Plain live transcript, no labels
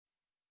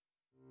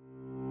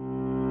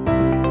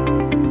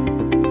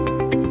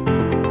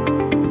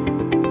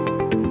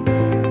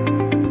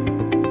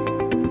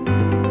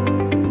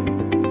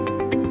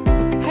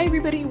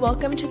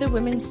Welcome to the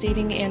Women's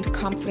Dating and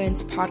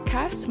Confidence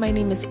Podcast. My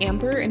name is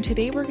Amber, and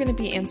today we're going to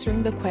be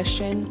answering the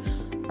question,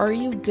 are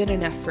you good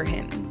enough for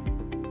him?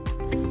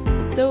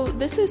 So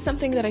this is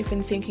something that I've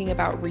been thinking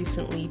about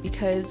recently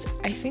because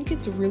I think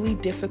it's really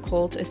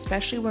difficult,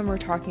 especially when we're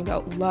talking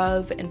about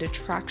love and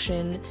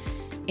attraction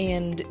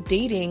and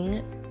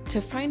dating,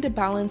 to find a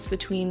balance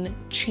between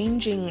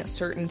changing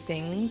certain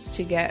things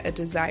to get a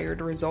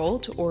desired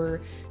result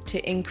or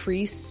to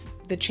increase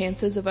the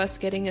chances of us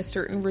getting a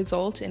certain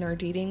result in our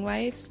dating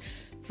lives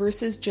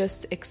versus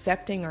just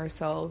accepting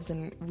ourselves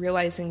and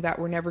realizing that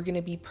we're never going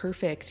to be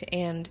perfect.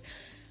 And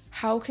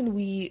how can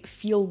we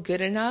feel good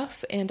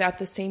enough and at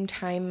the same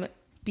time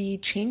be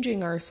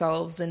changing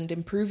ourselves and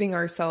improving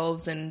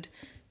ourselves and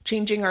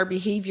changing our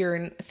behavior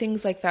and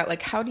things like that?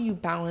 Like, how do you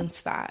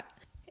balance that?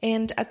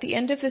 And at the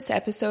end of this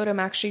episode, I'm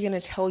actually going to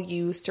tell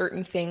you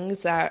certain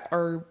things that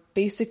are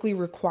basically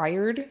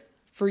required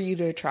for you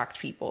to attract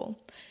people.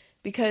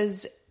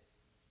 Because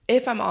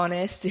if I'm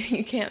honest,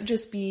 you can't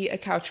just be a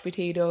couch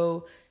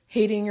potato,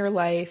 hating your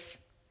life,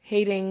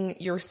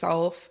 hating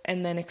yourself,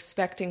 and then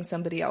expecting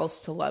somebody else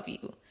to love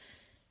you.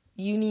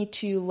 You need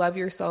to love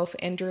yourself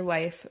and your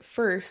life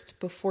first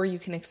before you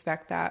can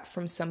expect that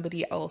from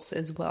somebody else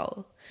as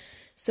well.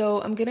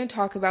 So I'm going to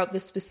talk about the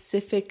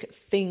specific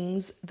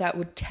things that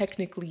would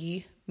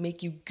technically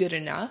make you good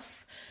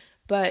enough,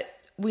 but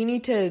we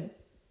need to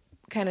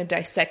kind of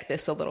dissect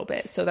this a little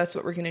bit. So that's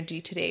what we're going to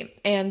do today.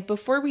 And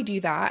before we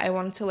do that, I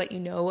wanted to let you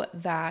know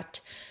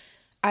that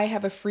I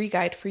have a free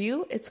guide for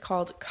you. It's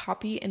called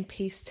Copy and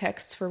Paste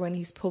Texts for When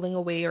He's Pulling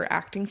Away or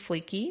Acting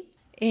Flaky.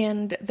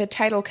 And the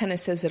title kind of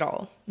says it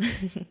all.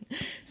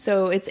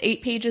 So it's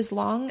 8 pages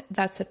long.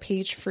 That's a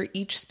page for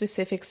each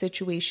specific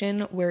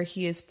situation where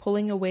he is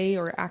pulling away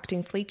or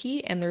acting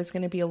flaky. And there's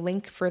going to be a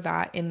link for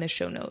that in the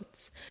show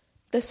notes.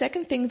 The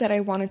second thing that I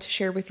wanted to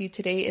share with you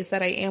today is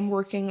that I am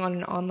working on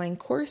an online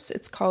course.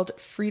 It's called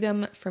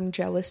Freedom from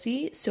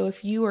Jealousy. So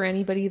if you or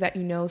anybody that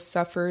you know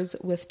suffers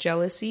with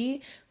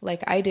jealousy,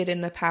 like I did in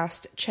the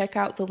past, check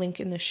out the link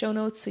in the show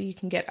notes so you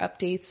can get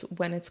updates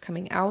when it's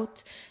coming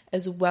out,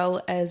 as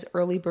well as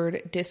early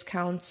bird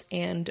discounts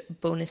and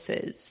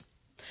bonuses.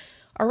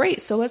 All right,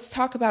 so let's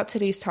talk about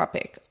today's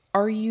topic.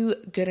 Are you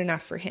good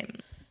enough for him?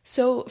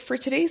 So for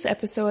today's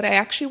episode, I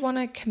actually want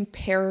to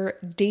compare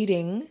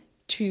dating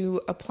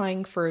to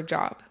applying for a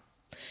job.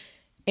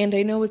 And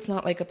I know it's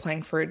not like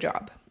applying for a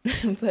job,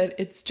 but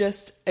it's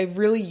just a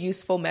really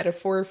useful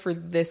metaphor for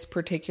this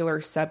particular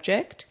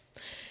subject.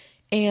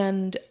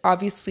 And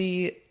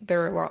obviously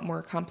there are a lot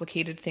more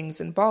complicated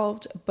things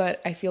involved,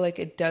 but I feel like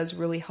it does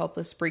really help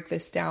us break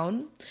this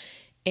down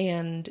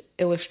and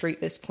illustrate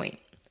this point.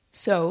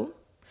 So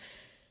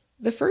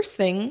the first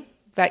thing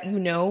that you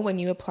know when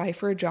you apply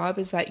for a job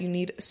is that you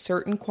need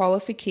certain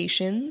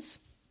qualifications,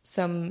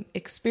 some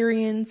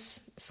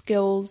experience,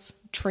 skills,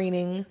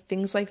 training,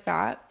 things like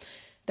that,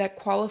 that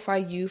qualify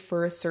you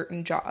for a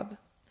certain job.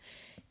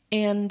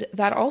 And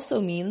that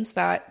also means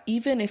that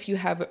even if you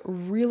have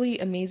really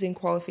amazing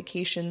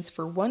qualifications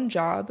for one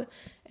job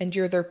and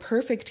you're their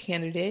perfect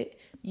candidate,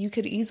 you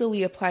could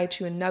easily apply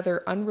to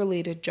another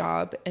unrelated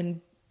job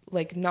and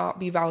not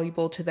be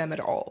valuable to them at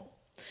all.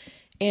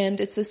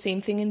 And it's the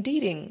same thing in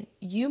dating.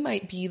 You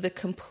might be the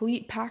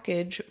complete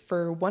package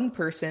for one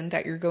person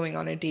that you're going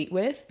on a date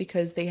with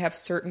because they have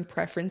certain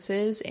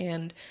preferences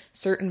and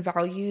certain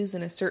values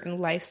and a certain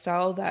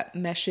lifestyle that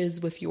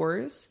meshes with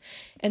yours.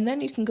 And then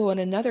you can go on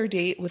another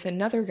date with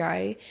another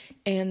guy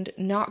and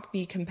not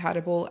be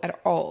compatible at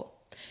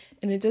all.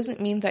 And it doesn't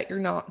mean that you're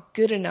not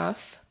good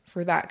enough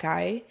for that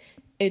guy.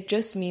 It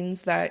just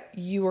means that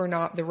you are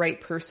not the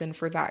right person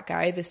for that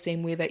guy, the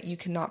same way that you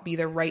cannot be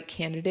the right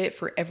candidate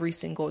for every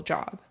single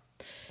job.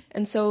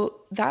 And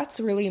so that's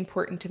really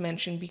important to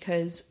mention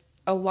because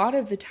a lot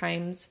of the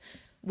times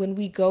when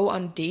we go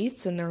on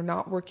dates and they're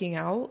not working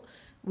out,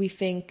 we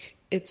think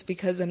it's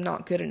because I'm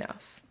not good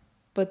enough.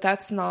 But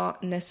that's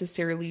not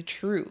necessarily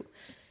true.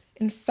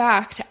 In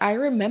fact, I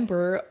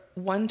remember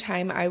one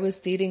time I was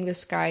dating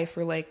this guy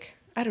for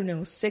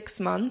 6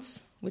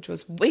 months, which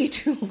was way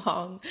too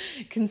long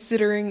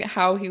considering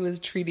how he was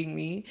treating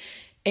me.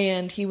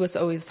 And he was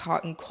always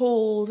hot and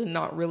cold and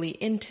not really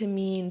into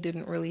me and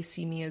didn't really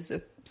see me as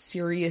a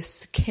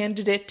serious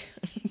candidate.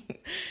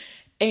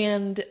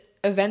 And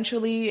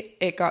eventually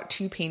it got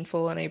too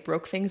painful and I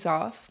broke things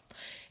off.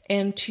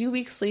 And 2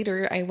 weeks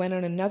later, I went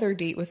on another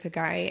date with a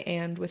guy,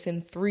 and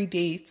within 3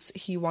 dates,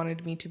 he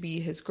wanted me to be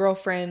his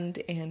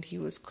girlfriend and he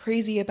was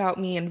crazy about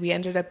me, and we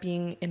ended up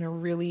being in a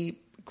really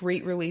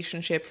great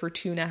relationship for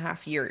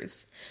 2.5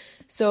 years.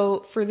 So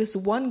for this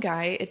one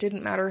guy, it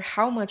didn't matter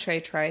how much I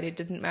tried. It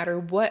didn't matter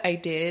what I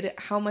did,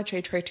 how much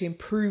I tried to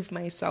improve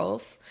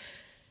myself.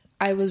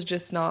 I was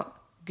just not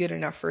good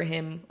enough for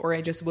him, or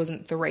I just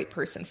wasn't the right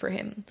person for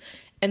him.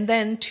 And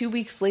then 2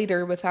 weeks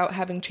later, without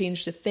having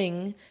changed a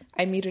thing,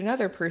 I meet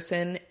another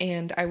person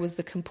and I was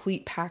the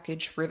complete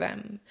package for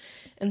them.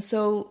 And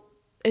so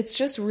it's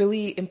just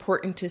really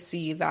important to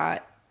see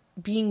that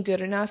being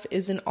good enough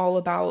isn't all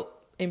about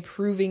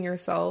improving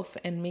yourself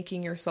and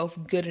making yourself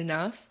good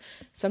enough.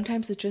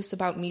 Sometimes it's just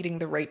about meeting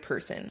the right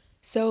person.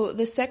 So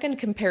the second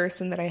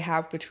comparison that I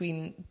have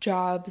between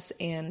jobs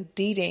and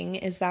dating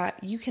is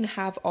that you can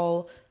have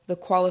all the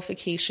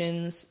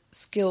qualifications,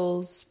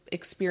 skills,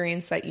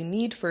 experience that you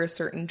need for a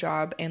certain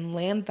job and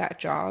land that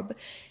job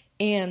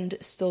and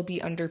still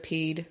be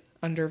underpaid,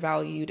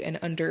 undervalued,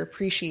 and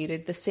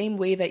underappreciated, the same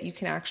way that you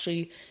can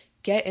actually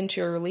get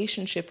into a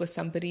relationship with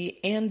somebody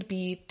and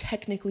be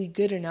technically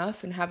good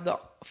enough and have the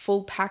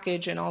full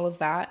package and all of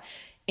that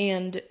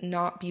and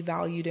not be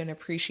valued and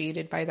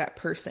appreciated by that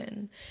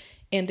person.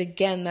 And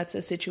again, that's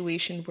a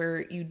situation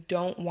where you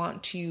don't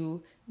want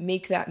to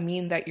make that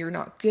mean that you're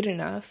not good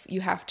enough.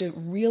 You have to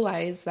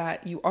realize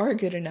that you are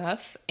good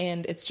enough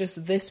and it's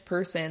just this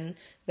person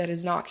that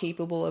is not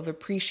capable of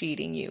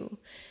appreciating you.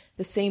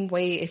 The same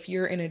way, if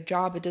you're in a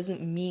job, it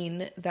doesn't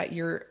mean that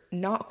you're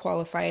not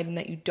qualified and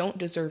that you don't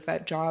deserve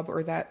that job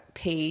or that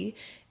pay.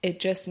 It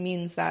just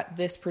means that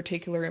this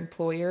particular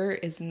employer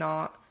is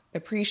not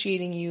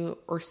appreciating you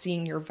or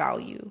seeing your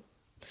value.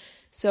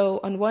 So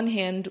on one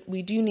hand,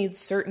 we do need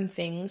certain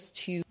things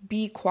to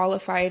be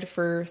qualified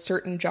for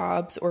certain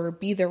jobs or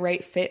be the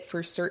right fit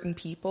for certain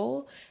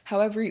people.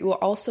 However, you will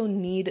also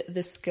need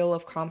the skill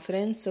of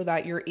confidence so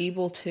that you're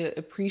able to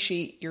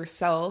appreciate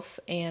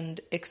yourself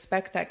and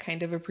expect that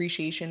kind of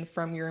appreciation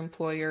from your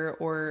employer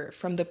or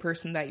from the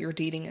person that you're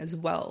dating as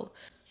well.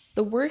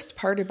 The worst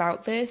part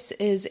about this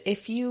is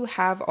if you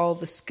have all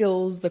the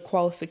skills, the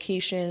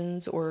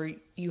qualifications, or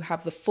you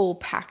have the full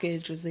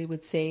package, as they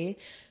would say,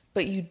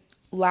 but you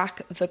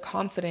lack the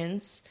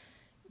confidence,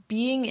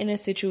 being in a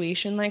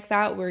situation like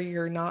that where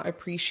you're not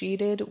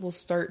appreciated will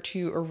start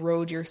to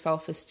erode your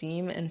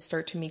self-esteem and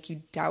start to make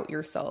you doubt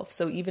yourself.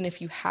 So even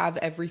if you have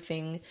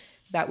everything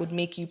that would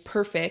make you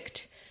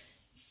perfect,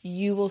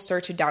 you will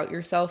start to doubt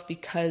yourself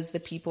because the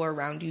people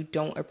around you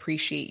don't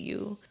appreciate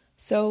you.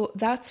 So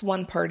that's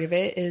one part of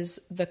it, is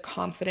the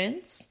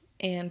confidence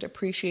and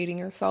appreciating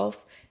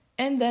yourself.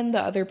 And then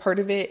the other part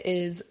of it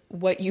is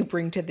what you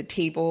bring to the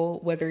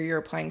table, whether you're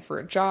applying for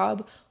a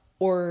job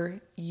or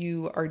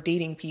you are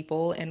dating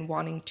people and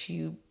wanting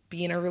to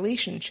be in a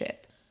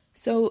relationship.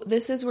 So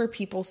this is where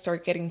people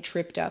start getting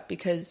tripped up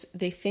because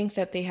they think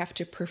that they have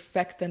to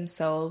perfect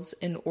themselves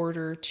in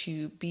order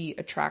to be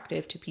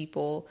attractive to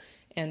people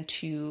and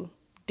to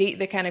date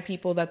the kind of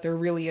people that they're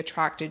really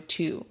attracted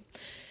to.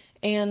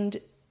 And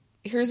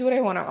here's what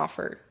I want to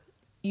offer.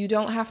 You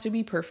don't have to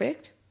be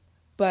perfect,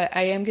 but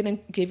I am going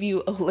to give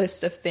you a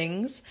list of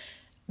things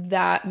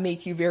that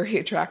make you very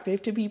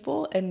attractive to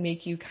people and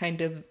make you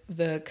kind of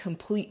the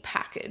complete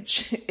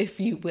package, if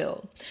you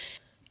will.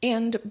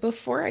 And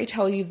before I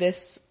tell you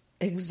this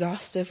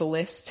exhaustive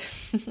list,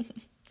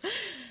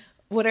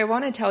 what I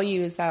want to tell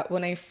you is that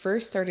when I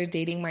first started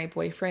dating my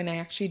boyfriend, I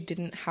actually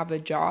didn't have a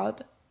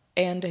job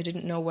and I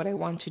didn't know what I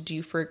wanted to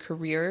do for a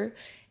career.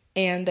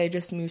 And I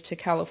just moved to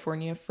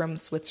California from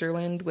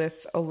Switzerland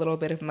with a little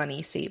bit of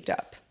money saved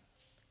up.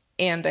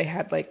 And I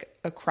had like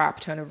a crap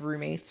ton of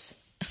roommates.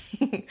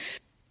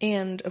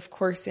 And of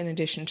course, in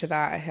addition to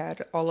that, I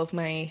had all of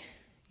my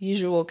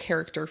usual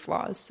character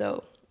flaws.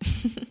 So,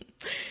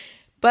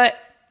 but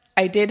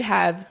I did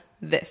have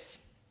this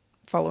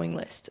following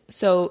list.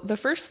 So the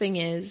first thing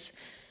is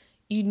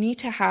you need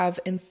to have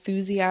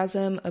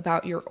enthusiasm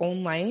about your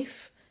own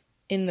life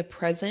in the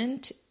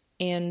present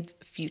and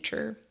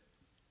future.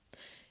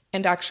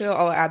 And actually,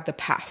 I'll add the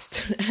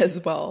past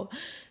as well.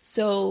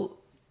 So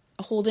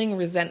holding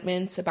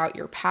resentments about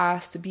your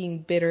past, being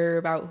bitter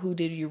about who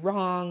did you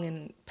wrong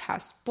and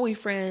past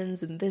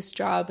boyfriends and this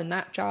job and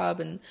that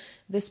job and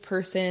this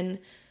person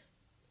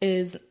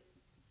is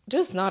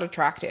just not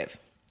attractive.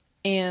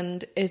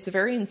 And it's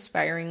very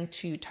inspiring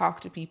to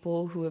talk to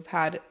people who have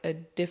had a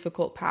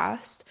difficult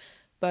past,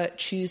 but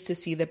choose to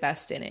see the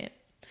best in it.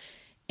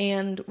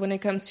 And when it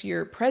comes to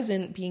your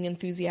present, being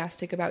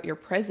enthusiastic about your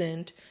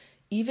present,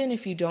 even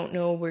if you don't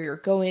know where you're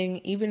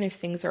going, even if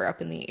things are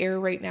up in the air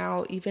right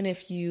now, even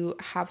if you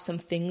have some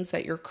things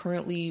that you're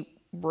currently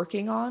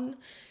working on,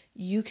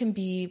 you can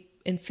be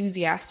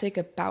enthusiastic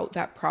about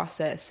that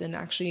process and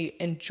actually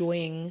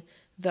enjoying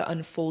the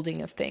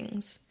unfolding of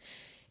things.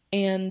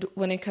 And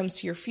when it comes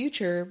to your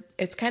future,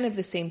 it's kind of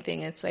the same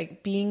thing. It's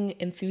like being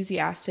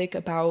enthusiastic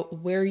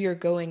about where you're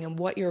going and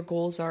what your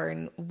goals are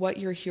and what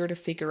you're here to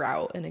figure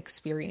out and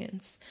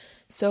experience.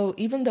 So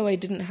even though I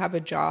didn't have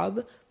a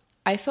job,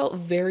 I felt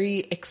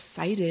very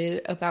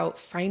excited about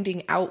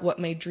finding out what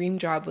my dream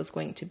job was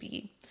going to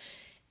be.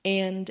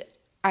 And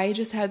I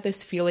just had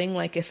this feeling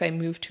like if I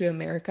moved to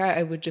America,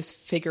 I would just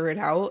figure it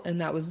out.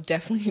 And that was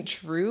definitely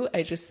true.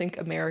 I just think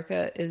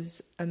America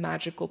is a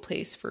magical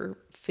place for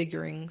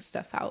figuring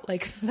stuff out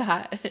like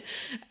that.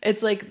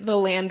 It's like the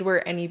land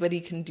where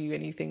anybody can do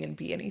anything and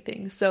be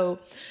anything. So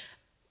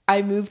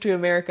I moved to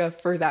America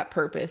for that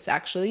purpose,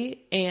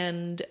 actually.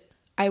 And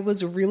I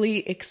was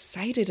really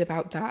excited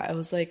about that. I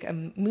was like,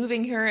 I'm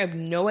moving here. I have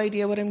no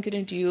idea what I'm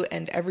going to do.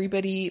 And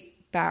everybody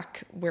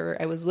back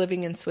where I was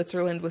living in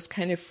Switzerland was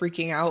kind of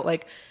freaking out.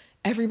 Like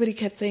everybody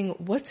kept saying,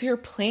 what's your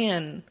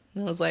plan?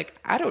 And I was like,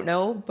 I don't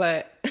know,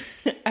 but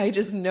I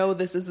just know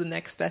this is the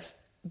next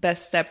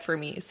best step for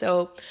me.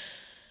 So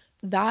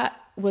that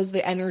was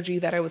the energy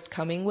that I was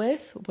coming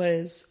with,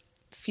 was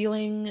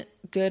feeling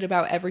good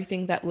about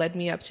everything that led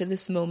me up to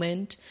this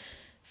moment,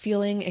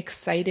 feeling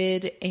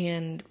excited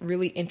and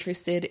really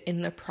interested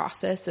in the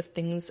process of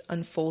things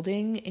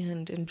unfolding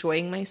and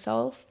enjoying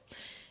myself,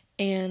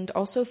 and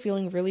also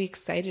feeling really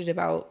excited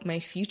about my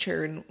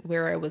future and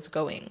where I was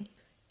going.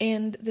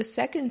 And the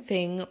second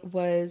thing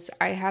was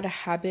I had a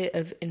habit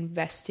of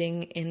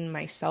investing in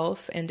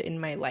myself and in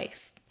my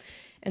life.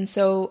 And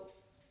so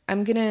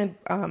I'm going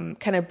to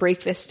kind of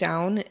break this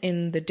down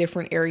in the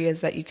different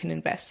areas that you can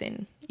invest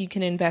in. You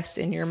can invest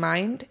in your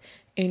mind,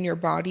 in your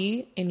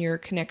body, in your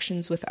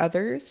connections with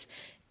others,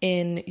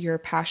 in your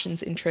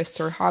passions, interests,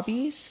 or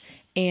hobbies,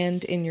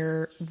 and in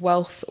your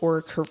wealth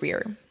or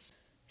career.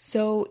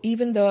 So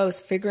even though I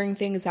was figuring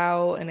things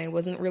out and I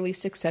wasn't really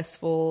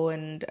successful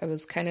and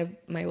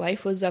my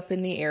life was up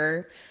in the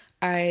air,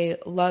 I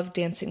loved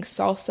dancing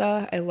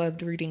salsa, I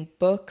loved reading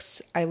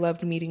books, I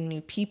loved meeting new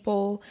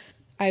people,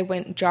 I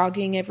went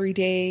jogging every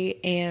day,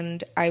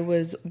 and I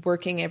was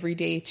working every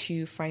day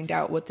to find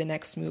out what the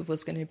next move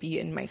was going to be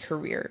in my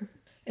career.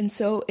 And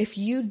so if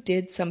you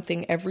did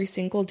something every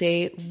single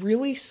day,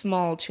 really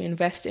small, to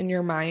invest in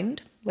your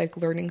mind, like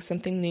learning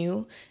something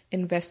new,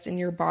 invest in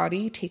your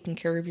body, taking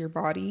care of your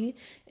body,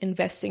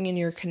 investing in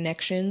your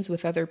connections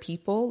with other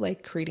people,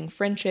 like creating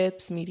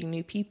friendships, meeting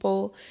new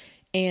people,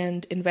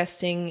 and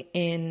investing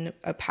in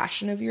a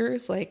passion of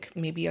yours, like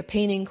maybe a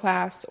painting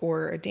class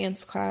or a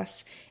dance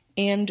class,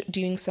 and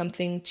doing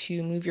something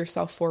to move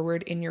yourself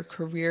forward in your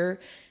career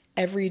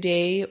every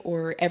day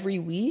or every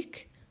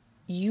week,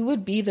 you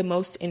would be the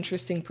most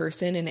interesting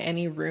person in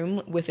any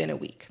room within a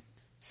week.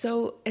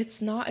 So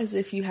it's not as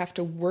if you have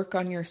to work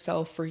on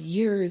yourself for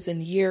years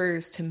and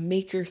years to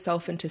make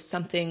yourself into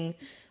something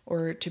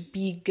or to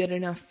be good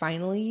enough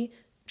finally.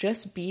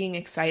 Just being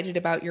excited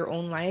about your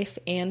own life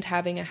and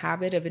having a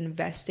habit of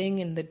investing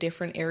in the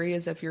different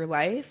areas of your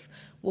life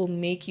will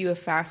make you a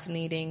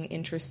fascinating,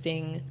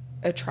 interesting,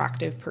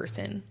 attractive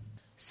person.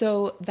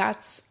 So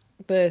that's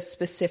the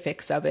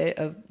specifics of it,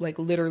 of like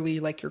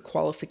literally like your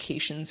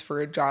qualifications for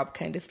a job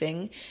kind of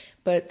thing.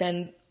 But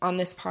then on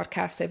this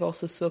podcast, I've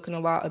also spoken a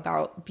lot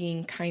about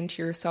being kind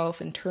to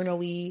yourself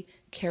internally,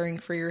 caring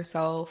for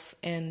yourself,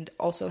 and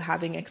also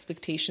having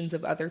expectations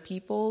of other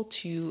people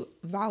to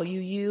value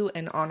you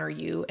and honor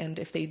you. And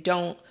if they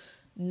don't,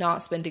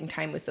 not spending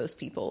time with those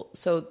people.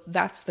 So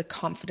that's the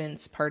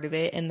confidence part of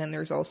it. And then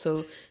there's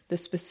also the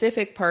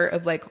specific part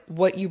of like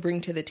what you bring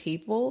to the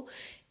table.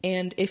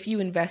 And if you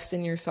invest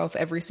in yourself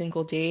every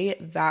single day,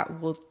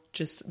 that will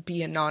just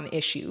be a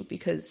non-issue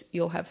because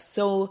you'll have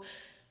so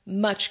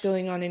much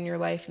going on in your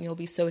life and you'll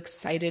be so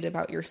excited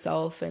about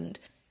yourself and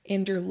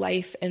your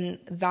life. And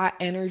that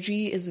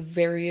energy is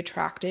very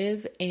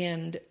attractive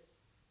and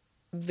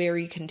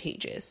very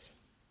contagious.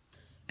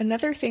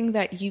 Another thing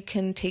that you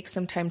can take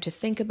some time to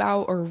think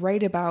about or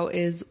write about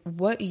is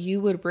what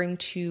you would bring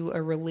to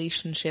a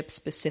relationship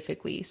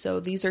specifically. So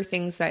these are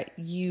things that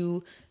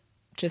you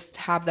just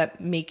have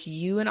that make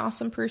you an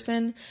awesome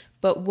person,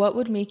 but what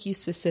would make you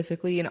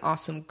specifically an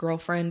awesome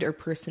girlfriend or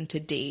person to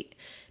date?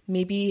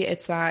 Maybe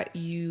it's that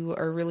you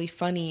are really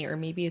funny, or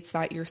maybe it's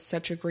that you're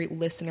such a great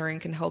listener and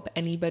can help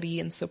anybody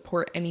and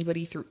support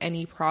anybody through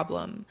any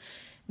problem.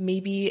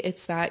 Maybe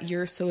it's that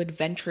you're so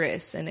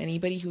adventurous and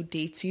anybody who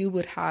dates you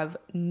would have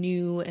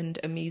new and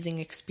amazing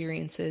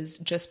experiences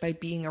just by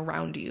being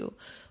around you.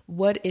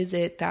 What is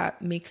it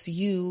that makes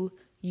you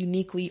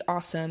uniquely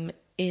awesome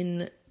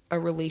in a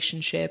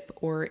relationship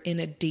or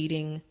in a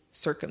dating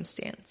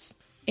circumstance?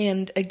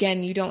 And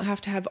again, you don't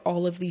have to have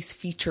all of these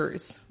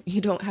features. You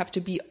don't have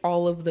to be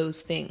all of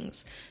those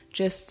things.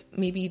 Just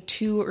maybe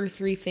 2 or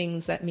 3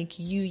 things that make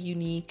you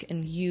unique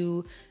and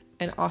you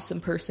an awesome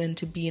person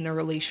to be in a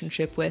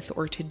relationship with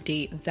or to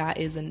date. That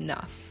is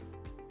enough.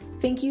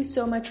 Thank you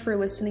so much for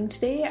listening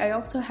today. I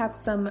also have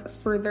some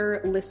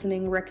further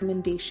listening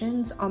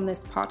recommendations on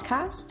this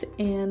podcast.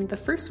 And the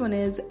first one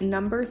is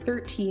number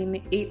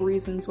 13, 8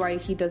 reasons why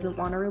he doesn't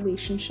want a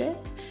relationship.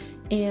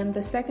 And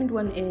the second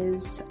one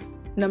is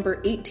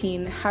number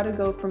 18, how to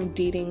go from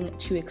dating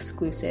to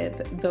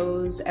exclusive.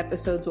 Those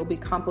episodes will be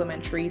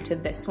complimentary to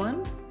this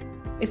one.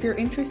 If you're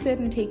interested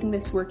in taking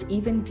this work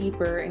even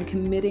deeper and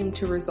committing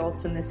to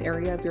results in this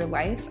area of your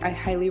life, I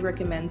highly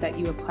recommend that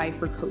you apply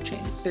for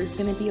coaching. There's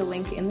going to be a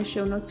link in the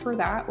show notes for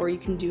that, or you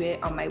can do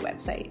it on my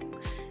website.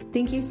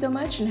 Thank you so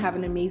much and have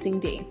an amazing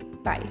day.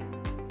 Bye.